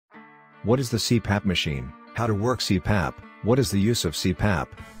What is the CPAP machine? How to work CPAP? What is the use of CPAP?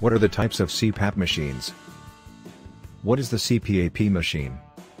 What are the types of CPAP machines? What is the CPAP machine?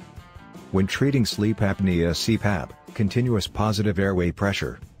 When treating sleep apnea, CPAP, continuous positive airway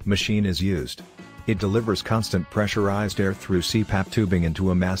pressure, machine is used. It delivers constant pressurized air through CPAP tubing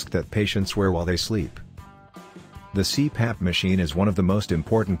into a mask that patients wear while they sleep. The CPAP machine is one of the most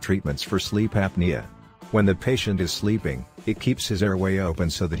important treatments for sleep apnea. When the patient is sleeping, it keeps his airway open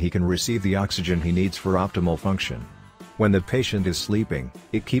so that he can receive the oxygen he needs for optimal function. When the patient is sleeping,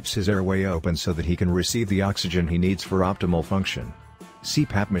 it keeps his airway open so that he can receive the oxygen he needs for optimal function.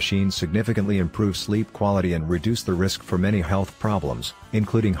 CPAP machines significantly improve sleep quality and reduce the risk for many health problems,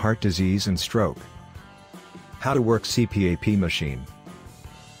 including heart disease and stroke. How to work CPAP machine?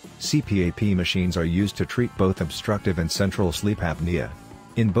 CPAP machines are used to treat both obstructive and central sleep apnea.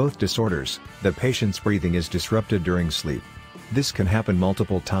 In both disorders, the patient's breathing is disrupted during sleep. This can happen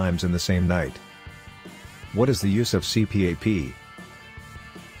multiple times in the same night. What is the use of CPAP?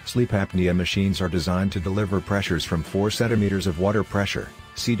 Sleep apnea machines are designed to deliver pressures from 4 cm of water pressure,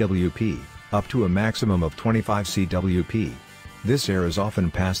 CWP, up to a maximum of 25 CWP. This air is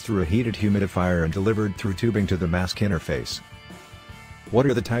often passed through a heated humidifier and delivered through tubing to the mask interface. What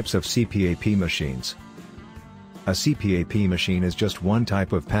are the types of CPAP machines? A CPAP machine is just one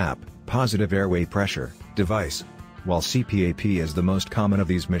type of PAP, positive airway pressure, device. While CPAP is the most common of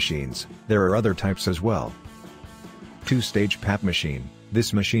these machines, there are other types as well. Two-stage PAP machine.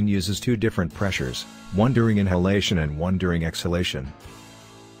 This machine uses 2 different pressures, one during inhalation and one during exhalation.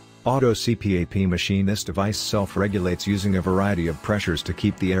 Auto CPAP machine. This device self-regulates using a variety of pressures to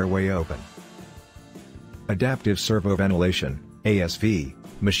keep the airway open. Adaptive Servo-Ventilation, ASV,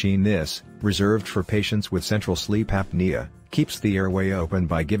 machine. This, reserved for patients with central sleep apnea, keeps the airway open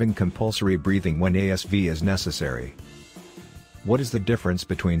by giving compulsory breathing when ASV is necessary. What is the difference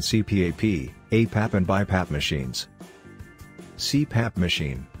between CPAP, APAP and BiPAP machines? CPAP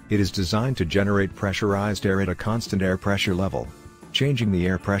machine, it is designed to generate pressurized air at a constant air pressure level. Changing the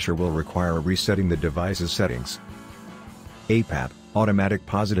air pressure will require resetting the device's settings. APAP, automatic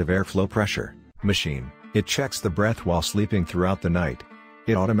positive airflow pressure, machine, it checks the breath while sleeping throughout the night.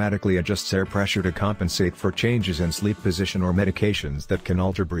 It automatically adjusts air pressure to compensate for changes in sleep position or medications that can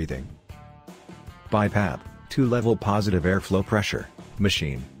alter breathing. BiPAP, 2-level positive airflow pressure,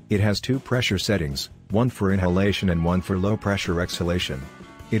 machine, it has 2 pressure settings, one for inhalation and one for low pressure exhalation.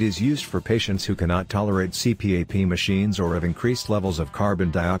 It is used for patients who cannot tolerate CPAP machines or have increased levels of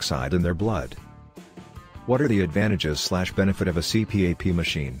carbon dioxide in their blood. What are the advantages/benefit of a CPAP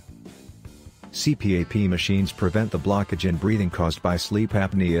machine? CPAP machines prevent the blockage in breathing caused by sleep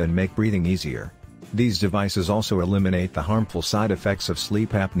apnea and make breathing easier. These devices also eliminate the harmful side effects of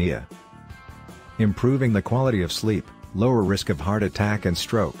sleep apnea. Improving the quality of sleep, lower risk of heart attack and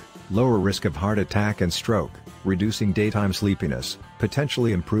stroke, lower risk of heart attack and stroke, reducing daytime sleepiness,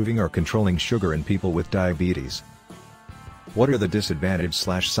 potentially improving or controlling sugar in people with diabetes. What are the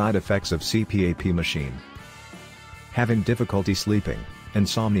disadvantage/side effects of CPAP machine? Having difficulty sleeping,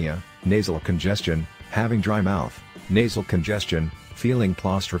 insomnia, nasal congestion, having dry mouth, nasal congestion, feeling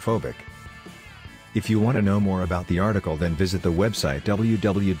claustrophobic. If you want to know more about the article, then visit the website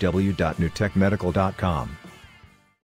www.newtechmedical.com.